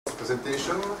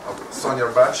presentation of Sonia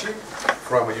Arbaci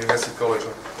from University College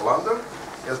of London.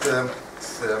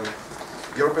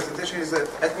 Your presentation is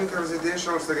ethnic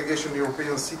residential segregation in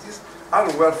European cities. Are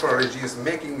welfare regimes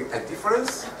making a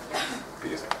difference?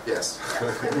 Please. Yes.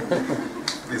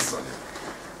 Please, Sonia.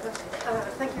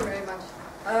 Okay. Thank you very much.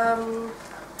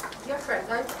 Dear friends,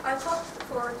 I thought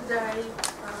for today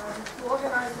to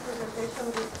organize the presentation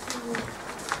with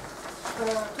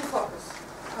two focus.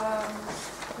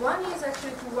 One is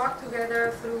actually to walk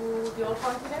together through the old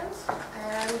continents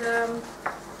and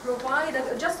provide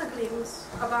just a glimpse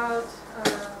about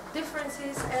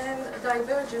differences and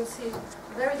divergences,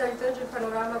 very divergent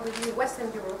panorama within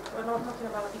Western Europe. We're not talking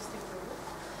about Eastern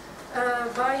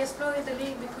Europe. By exploring the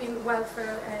link between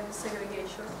welfare and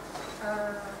segregation.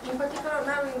 In particular,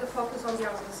 narrowing the focus on the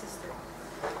housing system.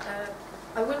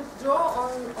 I will draw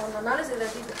on analysis that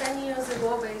I did 10 years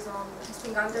ago based on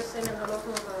Christine Andersen and a lot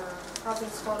of housing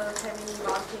scholars, Heming,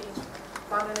 Balki,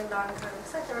 Ballon and Duncan,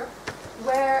 etc.,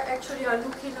 where actually are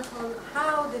looking upon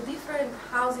how the different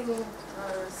housing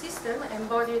system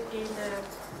embodied in the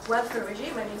welfare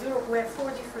regime, and in Europe we have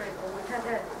four different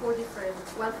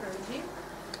welfare regimes,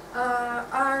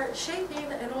 are shaping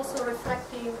and also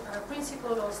reflecting a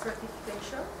principle of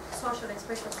stratification, social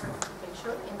aspect of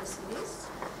stratification in the cities,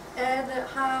 and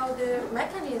how the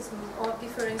mechanism of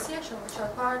differentiation, which are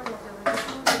part of the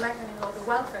mechanism of the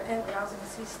welfare and the housing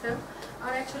system,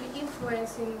 are actually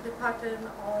influencing the pattern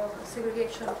of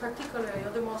segregation, particularly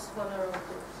of the most vulnerable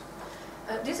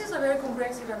groups. This is a very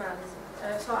comprehensive analysis,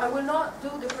 so I will not do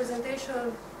the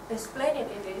presentation explaining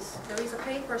this. There is a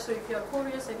paper, so if you are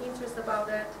curious and interested about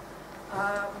that,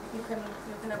 you can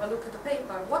have a look at the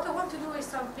paper. What I want to do is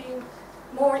something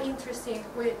more interesting,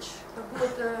 which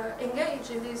would engage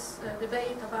in this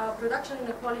debate about production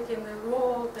inequality and the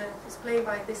role that is played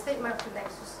by the state-market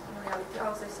nexus in reality,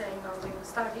 as they say in housing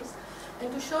studies,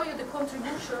 and to show you the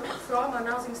contribution from an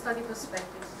housing study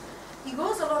perspective. It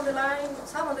goes along the line,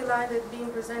 some of the line that's being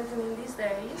presented in these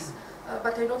days,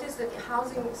 but I noticed that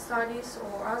housing studies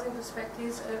or housing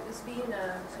perspectives is being,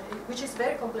 which is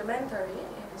very complementary,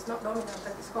 it's not dominant,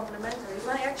 but it's complementary, it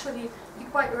might actually be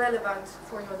quite relevant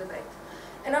for your debate.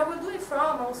 And I will do it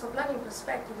from also planning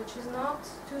perspective, which is not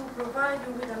to provide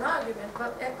you with an argument,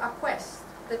 but a quest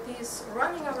that is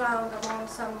running around among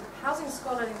some housing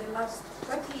scholars in the last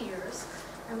 20 years,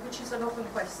 and which is an open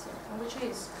question, and which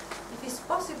is, if it's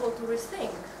possible to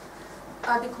rethink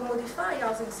the commodified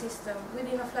housing system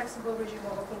within a flexible regime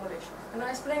of accumulation. And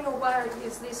I explain where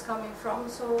is this coming from,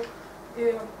 so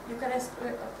you can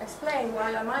explain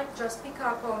why I might just pick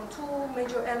up on two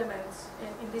major elements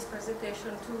in this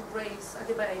presentation to raise a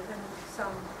debate and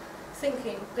some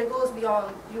thinking that goes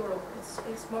beyond Europe.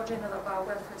 It's more general about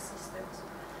welfare systems.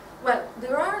 Well,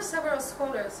 there are several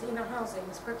scholars in housing,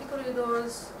 particularly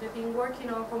those that have been working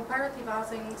on comparative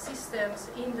housing systems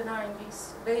in the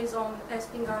 90s based on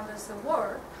Espingander's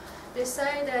work. They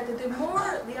say that the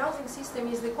more the housing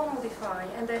system is decommodified,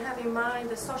 and they have in mind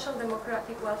the social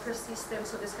democratic welfare system,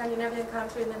 so the Scandinavian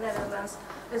country in the Netherlands,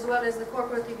 as well as the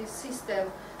cooperative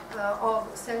system of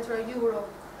Central Europe,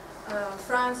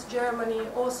 France, Germany,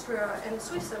 Austria, and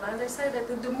Switzerland. They say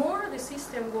that the more the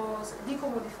system was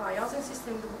decommodified, housing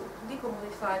system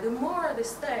decommodified, the more the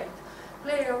state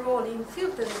played a role in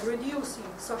filtering, reducing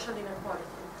social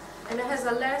inequality, and it has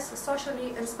a less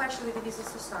socially and spatially divided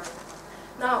society.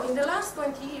 Now, in the last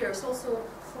 20 years, also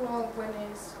from when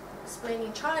it's explained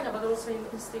in China, but also in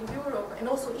Eastern Europe, and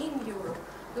also in Europe,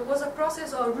 there was a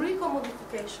process of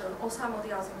recommodification of some of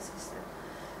the housing system.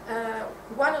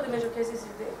 One of the major cases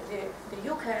is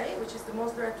the UK, which is the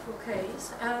most dreadful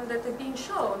case, and that has been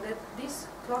shown that this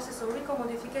process of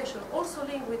recommodification, also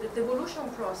linked with the devolution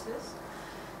process,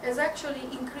 has actually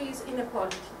increased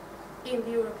inequality in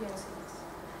the European cities,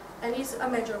 and is a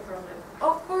major problem.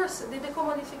 Of course, the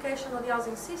decommodification of the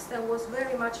housing system was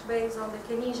very much based on the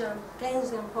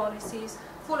Keynesian policies,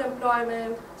 full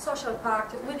employment, social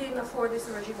pact, within a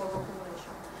Fordist regime of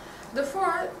accumulation.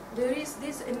 Therefore, there is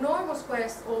this enormous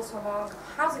quest also among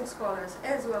housing scholars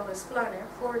as well as planners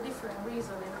for different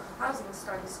reasons in housing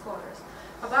studies scholars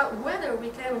about whether we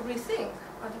can rethink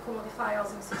a decommodified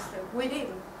housing system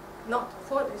within, not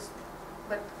Fordist,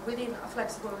 but within a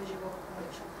flexible regime of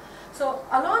accumulation. So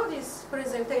along this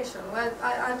presentation, where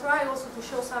I try also to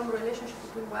show some relationship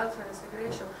between welfare and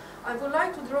segregation, I would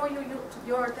like to draw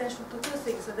your attention to two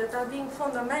things that are being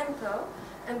fundamental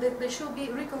and that they should be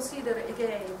reconsidered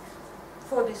again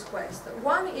for this quest.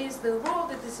 One is the role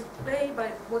that is played by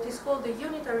what is called the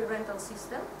unitary rental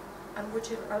system, and which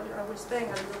I will explain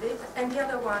a little bit, and the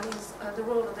other one is the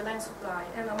role of the land supply,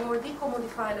 and a more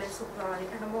decommodified land supply,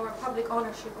 and a more public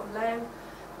ownership of land,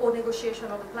 or negotiation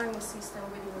of the planning system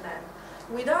within land.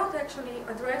 Without actually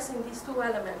addressing these two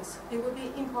elements, it would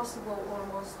be impossible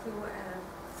almost to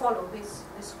follow this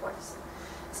quest.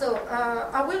 So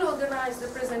I will organize the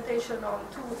presentation on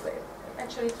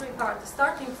actually three parts,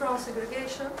 starting from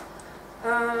segregation,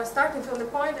 starting from the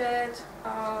point that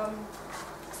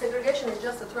segregation is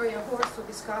just a Trojan horse to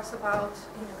discuss about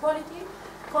inequality,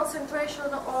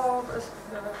 concentration of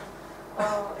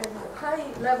and high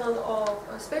level of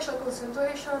spatial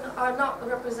concentration are not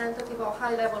representative of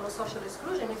high level of social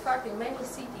exclusion. In fact, in many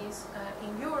cities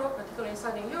in Europe, particularly in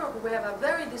Southern Europe, we have a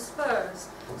very dispersed,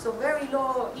 so very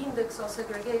low index of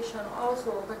segregation,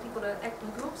 also particular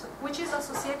ethnic groups, which is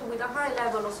associated with a high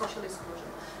level of social exclusion.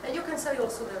 And you can say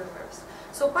also the reverse.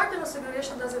 So pattern of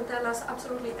segregation doesn't tell us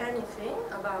absolutely anything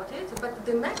about it, but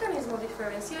the mechanism of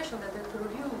differentiation that they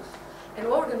produce and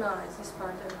organize this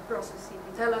pattern across the city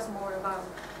tell us more about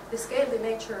the scale, the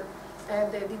nature,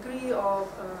 and the degree of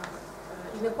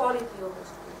inequality of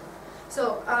exclusion.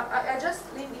 So I just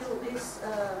leave you these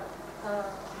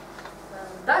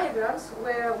diagrams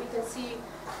where we can see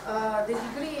the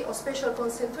degree of spatial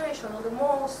concentration of the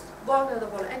most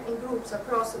vulnerable ethnic groups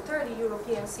across 30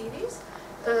 European cities,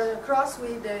 crossed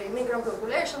with the immigrant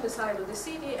population, the size of the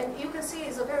city, and you can see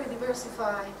it's a very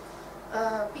diversified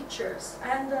pictures,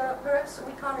 and perhaps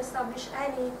we can't establish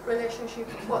any relationship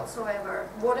whatsoever,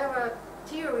 whatever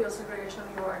theory of segregation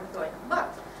you are employing.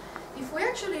 But if we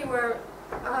actually were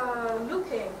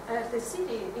looking at the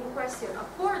city in question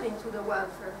according to the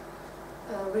welfare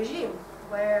regime,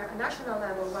 where a national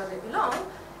level where they belong,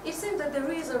 it seems that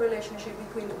there is a relationship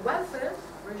between welfare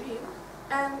regime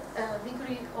and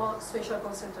degree of spatial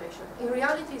concentration. In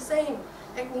reality, same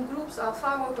ethnic groups are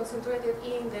far more concentrated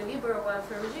in the liberal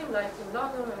welfare regime, like in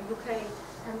London or UK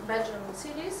and Belgian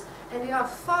cities, and they are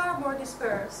far more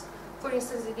dispersed, for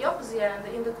instance, in the opposite end,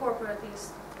 in the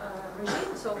corporatist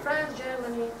regime, so France,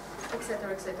 Germany,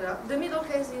 etc., etc. The middle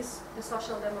case is the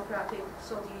social democratic,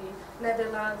 so the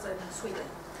Netherlands and Sweden.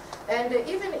 And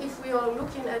even if we are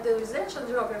looking at the residential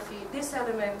geography, these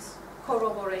elements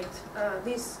corroborate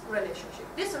this relationship.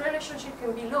 This relationship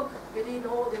can be looked within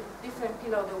all the different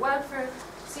pillars of the welfare,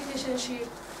 citizenship,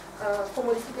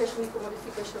 commodification,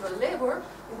 decommodification of labor.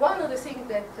 One of the things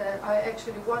that I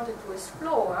actually wanted to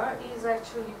explore is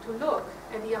actually to look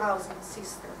at the housing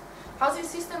system. Housing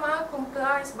system are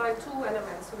comprised by two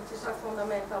elements, which are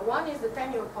fundamental. One is the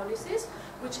tenure policies,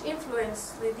 which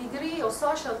influence the degree of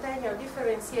social tenure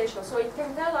differentiation. So it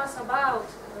can tell us about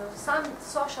some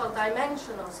social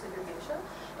dimension of segregation,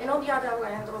 and on the other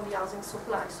hand, on the housing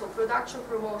supply. So production,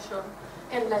 promotion,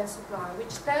 and land supply,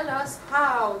 which tell us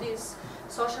how these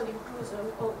social inclusion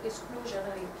or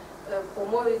exclusionary or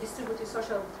more distributed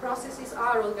social processes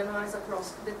are organized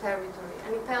across the territory.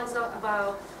 And it tells us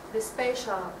about the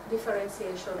spatial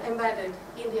differentiation embedded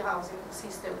in the housing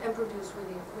system and produced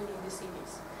within the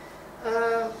cities.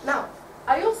 Now,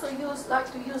 I also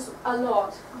like to use a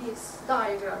lot these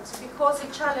diagrams because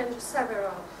it challenges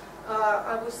several,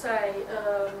 I would say,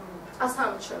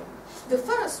 assumptions. The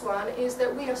first one is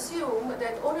that we assume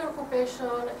that owner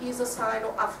occupation is a sign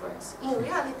of affluence. In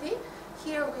reality,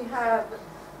 here we have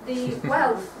the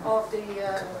wealth of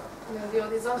the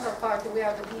horizontal part, we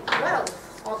have the wealth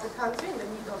of the country in the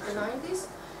middle of the 90s,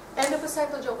 and the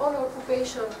percentage of owner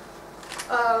occupation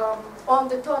on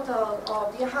the total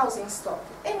of the housing stock.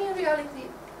 And in reality,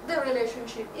 the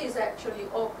relationship is actually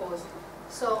opposite.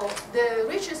 So the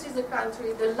richest is the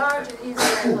country, the larger is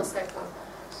the rental sector.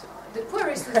 The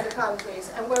poorest is the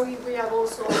countries, and where we have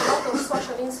also a lot of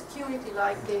social insecurity,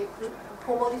 like the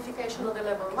commodification of the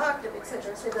labor market,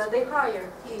 etc., etc., the higher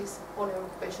is owner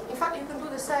occupation. In fact, you can do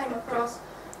the same across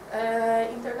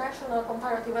international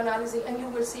comparative analysis, and you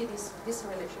will see this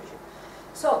relationship.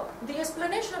 So the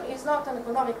explanation is not an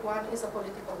economic one, it's a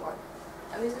political one.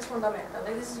 And this is fundamental.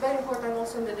 And this is very important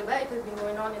also in the debate that's been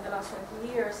going on in the last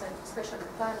 20 years, and especially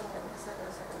planning, and etc.,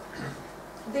 etc.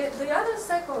 The other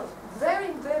second,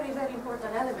 very, very, very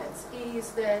important element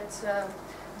is that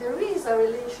there is a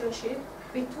relationship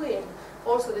between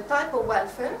also the type of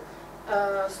welfare.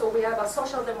 So we have a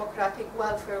social democratic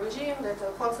welfare regime, that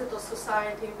a concept of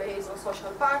society based on social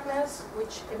partners,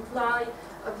 which imply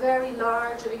a very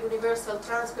large universal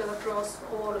transfer across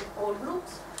all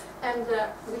groups, and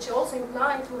which also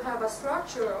imply to have a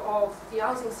structure of the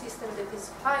housing system that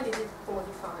is highly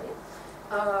commodified,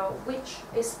 which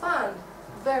expand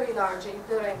very largely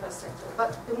the rental sector.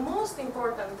 But the most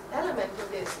important element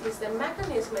of this is the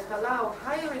mechanism that allow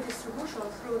higher redistribution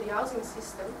through the housing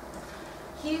system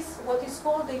is what is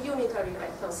called the unitary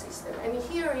rental system. And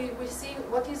here we see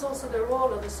what is also the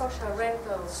role of the social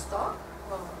rental stock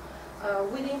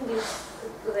within this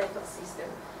rental system.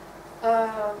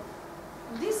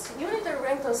 this unitary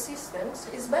rental systems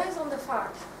is based on the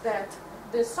fact that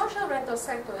the social rental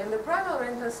sector and the private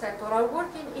rental sector are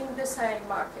working in the same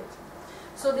market.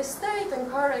 So the state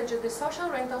encouraged the social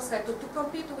rental sector to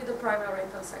compete with the private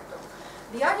rental sector.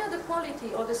 The higher the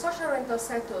quality of the social rental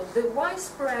sector, the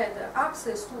widespread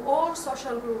access to all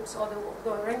social groups of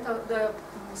the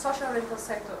social rental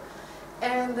sector,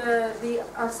 and the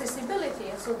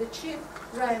accessibility, so the cheap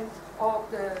rent of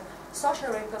the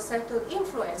social rental sector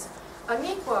influence an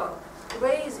equal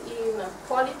raise in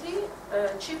quality,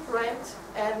 cheap rent,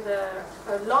 and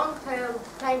long-term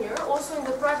tenure also in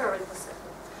the private rental sector.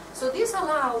 So this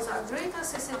allows a great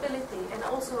accessibility and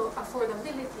also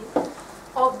affordability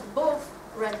of both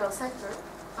rental sector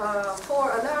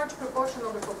for a large proportion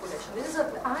of the population. This is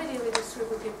a highly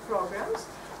redistributive programs,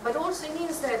 but also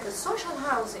means that the social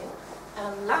housing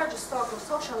and large stock of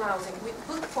social housing with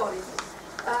good quality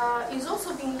is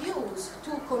also being used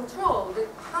to control the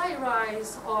high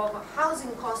rise of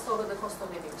housing cost over the cost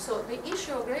of living. So the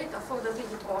issue of great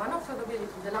affordability or unaffordability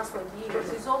in the last 20 years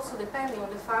is also depending on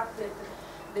the fact that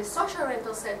the social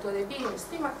rental sector is being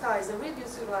stigmatized and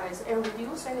ridiculized and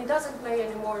reduced, and it doesn't play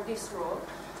anymore this role,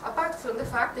 apart from the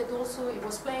fact that also it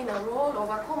was playing a role of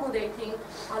accommodating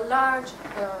a large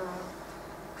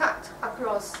cut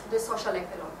across the social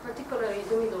echelon, particularly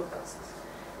the middle classes.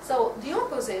 So the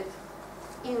opposite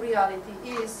in reality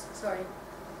is,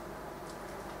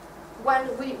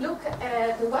 when we look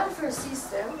at the welfare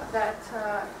system that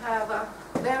have a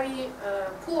very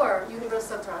poor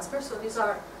universal transfer, so these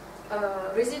are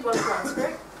residual transfer,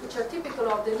 which are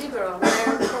typical of the liberal,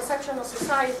 where the conception of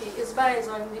society is based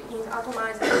on the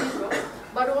atomized individual,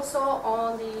 but also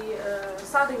on the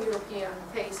Southern European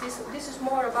cases. This is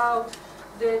more about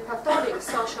the Catholic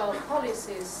social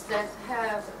policies that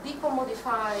have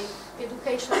decommodified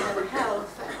education and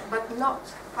health, but not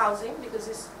housing, because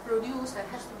it's produced and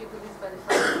has to be produced by the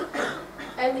family.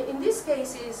 And in these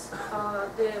cases,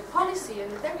 the policy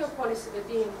and the tenure policy that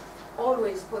being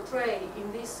always portrayed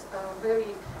in this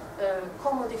very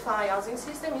commodified housing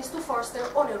system is to foster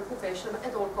owner occupation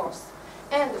at all costs.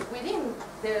 And within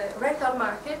the rental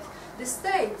market, the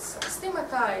states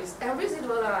stigmatize and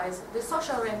residualize the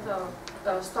social rental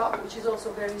stock, which is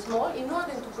also very small, in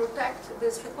order to protect the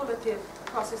speculative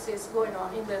processes going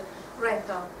on in the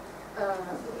rental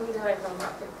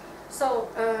market. So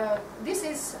this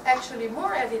is actually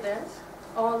more evident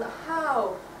on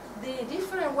how the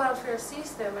different welfare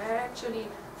systems are actually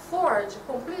forge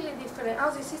completely different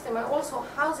housing system and also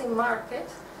housing market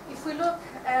if we look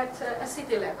at a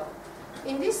city level.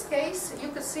 In this case, you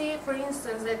could see, for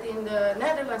instance, that in the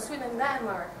Netherlands, Sweden,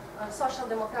 Denmark, social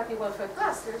democratic welfare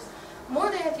clusters, more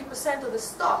than 80% of the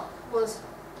stock was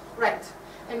rent.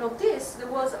 And of this, there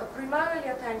was a primarily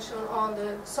attention on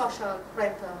the social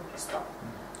rental stock.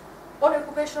 Owner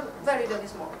occupation, very, very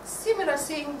small. Similar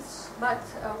things, but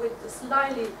with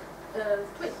slightly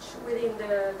twitch within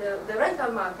the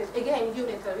rental market, again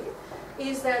unitary,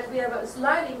 is that we have a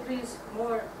slight increase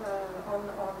more on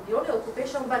the owner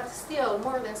occupation, but still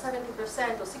more than 70%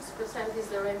 or 60% is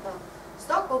the rental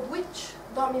stock, of which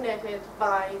dominated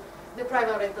by the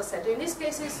private rental sector. In these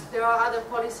cases, there are other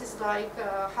policies like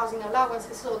housing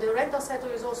allowances, so the rental sector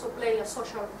is also playing a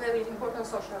very important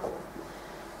social role.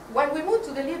 When we move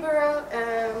to the liberal,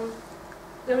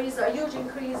 there is a huge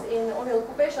increase in owner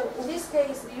occupation. In this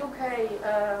case, the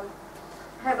UK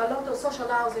have a lot of social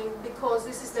housing because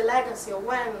this is the legacy of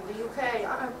when the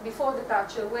UK, before the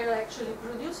Thatcher, were actually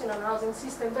producing a housing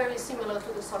system very similar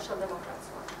to the Social Democrats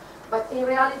one. But in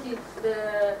reality,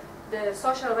 the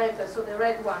social rental, so the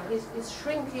red one, is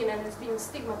shrinking and it's being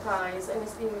stigmatized and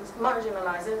it's being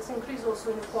marginalized, and it's increased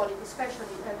also inequality,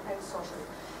 especially and socially.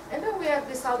 And then we have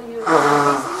the Southern European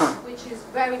cases, which is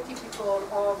very typical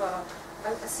of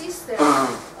a system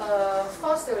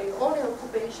fostering owner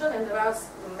occupation, and there are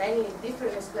many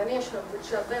different explanations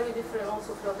which are very different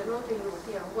also from the Northern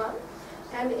European one.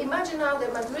 And imagine now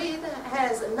that Madrid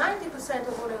has 90%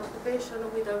 of owner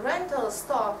occupation with a rental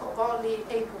stock of only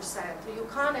 8%. You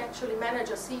can't actually manage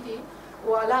a city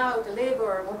or allow the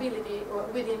labor mobility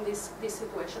within this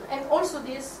situation. And also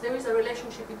there is a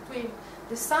relationship between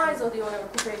the size of the owner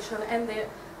occupation and the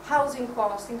housing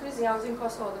cost, increasing housing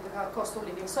cost or the cost of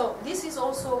living. So this is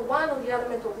also one of the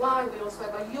elements of why we also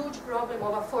have a huge problem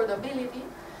of affordability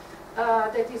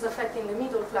that is affecting the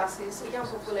middle classes, young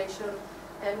population,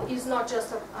 and is not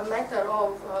just a matter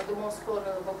of the most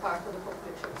vulnerable part of the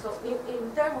population. So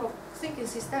in terms of thinking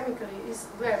systemically, is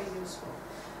very useful.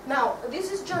 Now,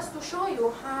 this is just to show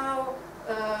you how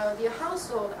the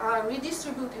households are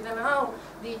redistributed and how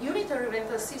the unitary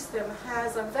rental system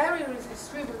has a very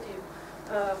redistributive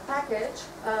package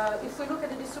if we look at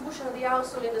the distribution of the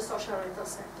household in the social rental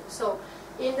sector. So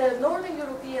in the Northern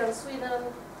European Sweden,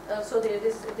 so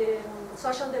the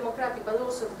social democratic but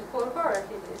also the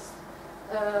cooperativist,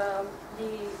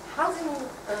 the housing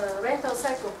rental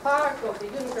sector, part of the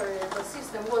unitary rental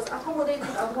system, was accommodating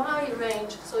a wide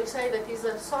range, so you say that is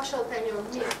a social tenure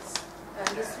mix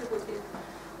distributed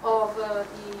of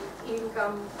the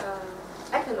income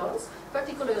echelons,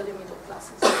 particularly the middle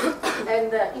classes.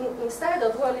 And instead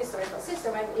of dualist rental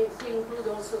system, and if we include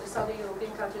also the Southern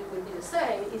European countries will be the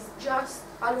same, is just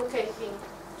allocating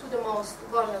to the most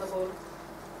vulnerable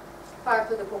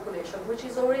part of the population, which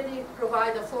is already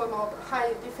provide a form of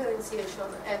high differentiation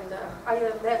and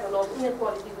higher level of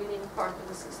inequality within part of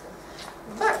the system.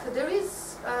 But there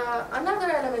is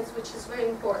another element which is very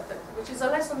important, which is a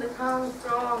lesson that comes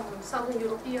from Southern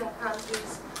European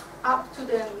countries up to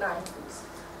the 90s.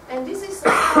 And this is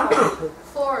how,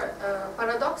 for a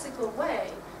paradoxical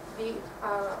way, the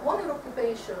owner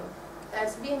occupation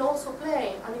has been also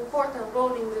playing an important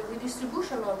role in the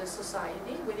redistribution of the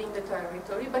society within the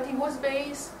territory, but it was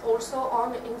based also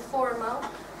on informal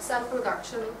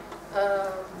self-production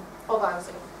of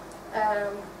housing.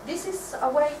 This is a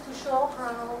way to show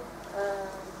how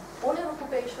owner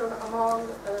occupation among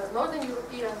Northern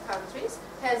European countries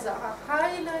has a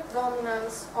high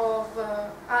dominance of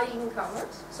high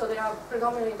incomers, so they are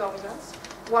predominantly dominant,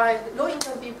 while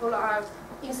low-income people are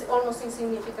almost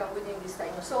insignificant within this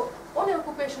tenure. So owner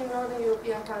occupation in Northern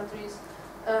European countries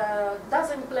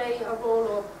doesn't play a role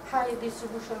of high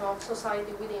distribution of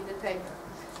society within the tenure.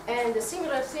 And the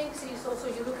similar things is also,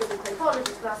 you look at the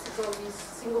typology, classical, these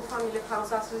single-family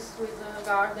houses with a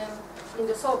garden in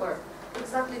the suburb.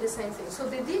 Exactly the same thing. So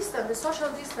the distance, the social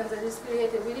distance that is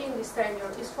created within this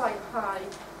tenure is quite high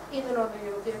in the Northern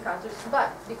European countries,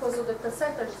 but because of the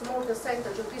percentage, small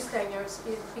percentage of these tenures,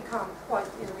 it becomes quite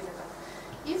irrelevant.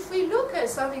 If we look at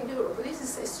Southern Europe, this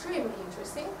is extremely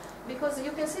interesting because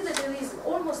you can see that there is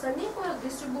almost an equal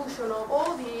distribution of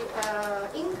all the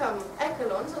income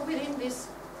echelons within this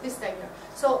tenure.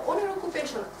 So owner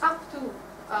occupation up to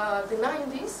the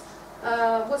 90s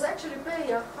was actually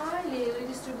playing a highly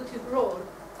redistributed role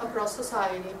across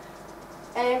society.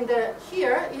 And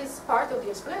here is part of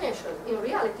the explanation. In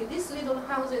reality, these little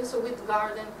houses with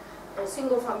garden,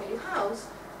 single-family house,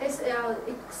 is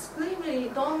extremely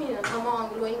dominant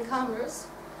among low-incomers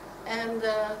and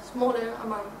smaller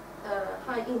among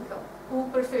high income, who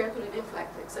prefer to live in flat,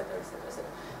 etc., etc., etc.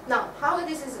 Now, how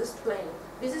this is explained?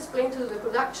 This is explained through the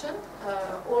production.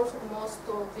 Most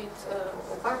of it,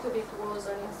 or part of it, was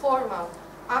an informal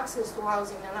access to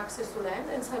housing and access to land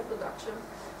and self-production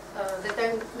that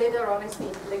then later on has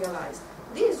been legalized.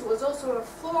 This was also a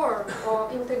form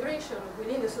of integration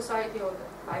within the society of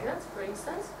the migrants, for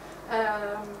instance,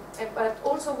 but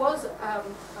also was a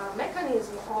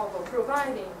mechanism of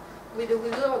providing, with the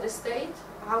will of the state,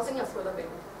 housing affordability.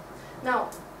 Now,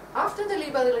 after the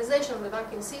liberalization of the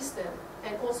banking system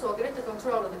and also a greater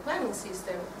control of the planning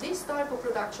system, this type of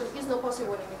production is not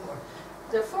possible anymore.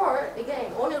 Therefore,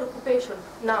 again, owner occupation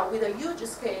now with a huge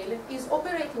scale is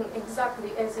operating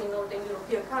exactly as in Northern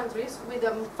European countries with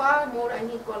a far more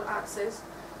unequal access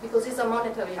because it's a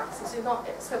monetary access, it's not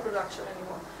self-production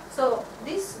anymore. So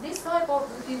this type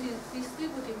of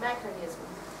distributive mechanism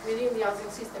within the housing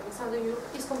system in Southern Europe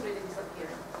is completely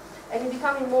disappearing. And it's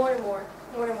becoming more and more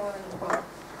unequal.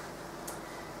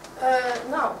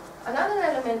 Now, another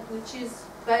element which is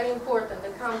very important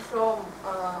that comes from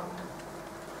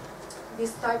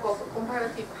this type of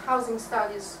comparative housing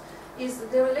studies is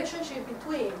the relationship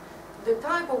between the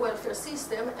type of welfare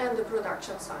system and the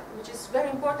production side, which is very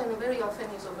important and very often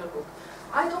is overlooked.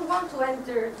 I don't want to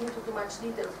enter into too much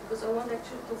details because I want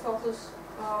actually to focus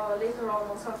later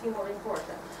on something more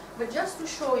important. But just to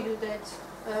show you that,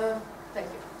 thank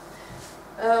you.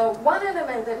 One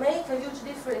element that makes a huge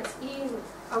difference in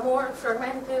a more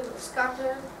fragmented,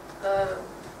 scattered,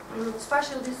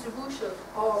 spatial distribution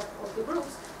of the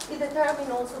groups is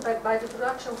determined also by the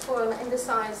production form and the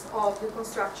size of the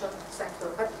construction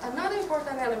sector. But another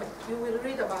important element, you will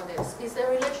read about this, is the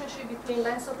relationship between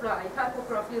land supply, type of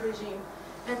profit regime,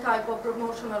 and type of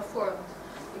promotional form.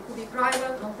 It could be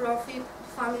private, non-profit,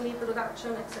 family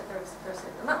production, etc., etc.,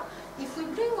 etc. Now, if we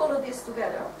bring all of this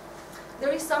together,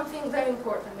 there is something very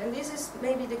important, and this is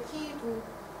maybe the key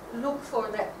to look for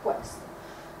that quest.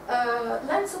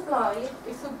 Land supply,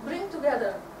 if we bring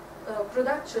together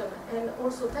production and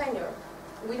also tenure,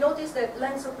 we notice that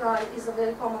land supply is a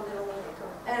very common denominator.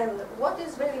 And what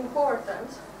is very important,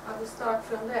 I will start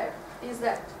from there, is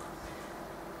that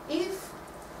if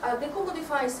the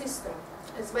commodified system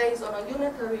is based on a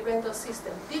unitary rental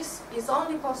system. This is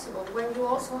only possible when you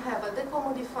also have a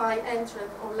decommodified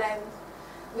entrance on land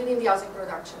within the housing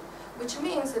production, which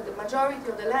means that the majority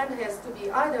of the land has to be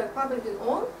either publicly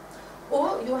owned,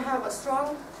 or you have a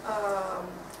strong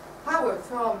power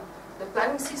from the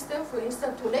planning system, for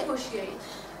instance, to negotiate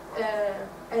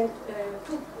and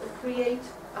to create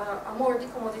a more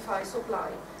decommodified supply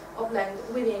of land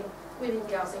within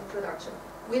the housing production.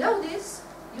 Without this,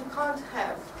 you can't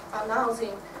have an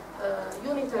housing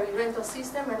unitary rental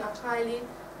system and a highly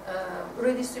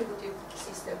redistributive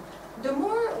system. The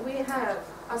more we have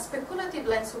a speculative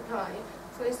land supply,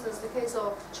 for instance, the case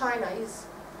of China is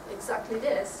exactly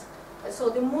this. So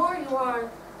the more you are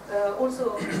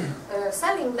also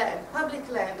selling land, public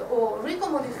land, or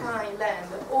recommodifying land,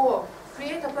 or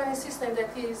create a planning system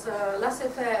that is a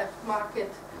laissez-faire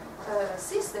market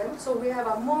system, so we have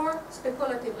a more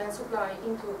speculative land supply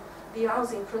into the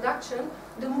housing production,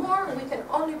 the more we can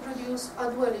only produce a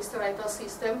dualist rental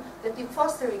system that is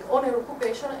fostering owner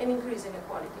occupation and increasing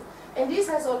inequality. And this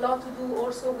has a lot to do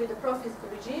also with the profit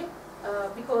regime,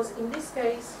 because in this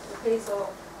case, the case of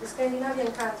the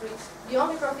Scandinavian countries, the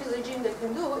only profit regime they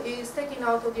can do is taking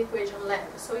out of the equation land.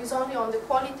 So it's only on the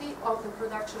quality of the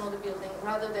production of the building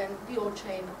rather than the whole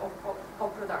chain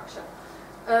of production.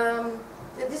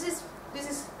 This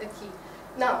is the key.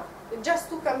 Now, just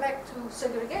to come back to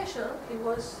segregation, it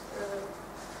was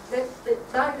the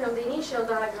diagram, the initial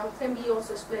diagram, can be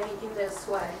also explained in this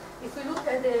way. If we look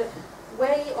at the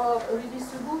way of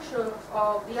redistribution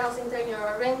of the housing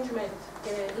tenure arrangement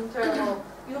in terms of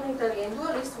unitary and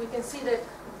dualist, we can see that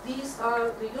these are,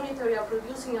 the unitary are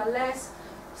producing a less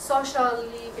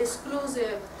socially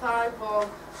exclusive type of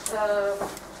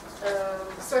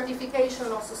stratification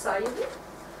of society,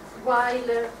 while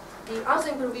the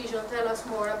housing provision tell us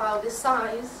more about the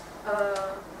size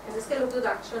and the scale of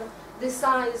production, the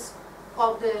size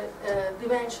of the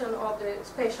dimension of the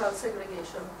spatial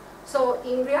segregation. So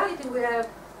in reality we have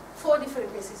 4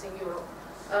 different cases in Europe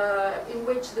in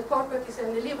which the corporatist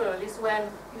and the liberalist, when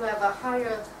you have a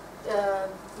higher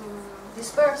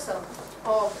dispersal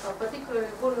of particularly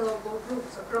vulnerable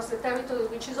groups across the territory,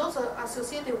 which is also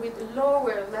associated with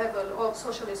lower level of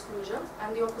social exclusion,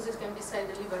 and the opposite can be said,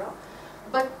 the liberal.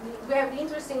 But we have the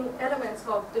interesting elements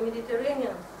of the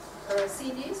Mediterranean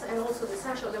cities and also the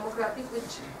social democratic,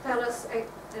 which tell us a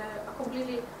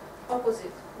completely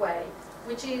opposite way,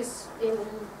 which is in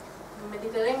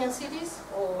Mediterranean cities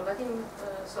or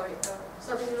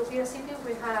Southern European cities,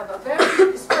 we have a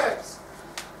very dispersed,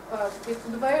 with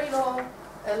very low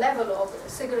level of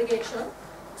segregation,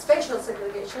 spatial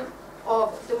segregation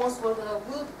of the most vulnerable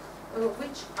group,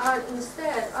 which are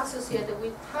instead associated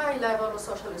with high level of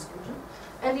social exclusion,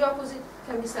 and the opposite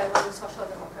can be said with the social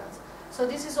democrats. So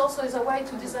this is also a way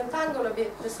to disentangle a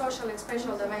bit the social and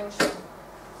spatial dimension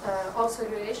of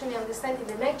segregation, in understanding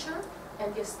the nature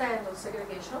and the extent of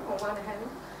segregation on one hand,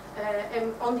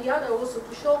 and on the other also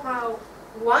to show how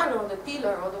one of the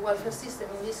pillars of the welfare system,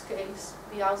 in this case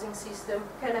the housing system,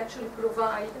 can actually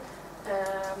provide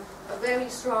a very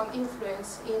strong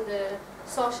influence in the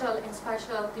social and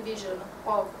spatial division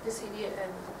of the city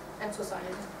and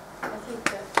society. I think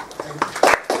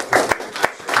that.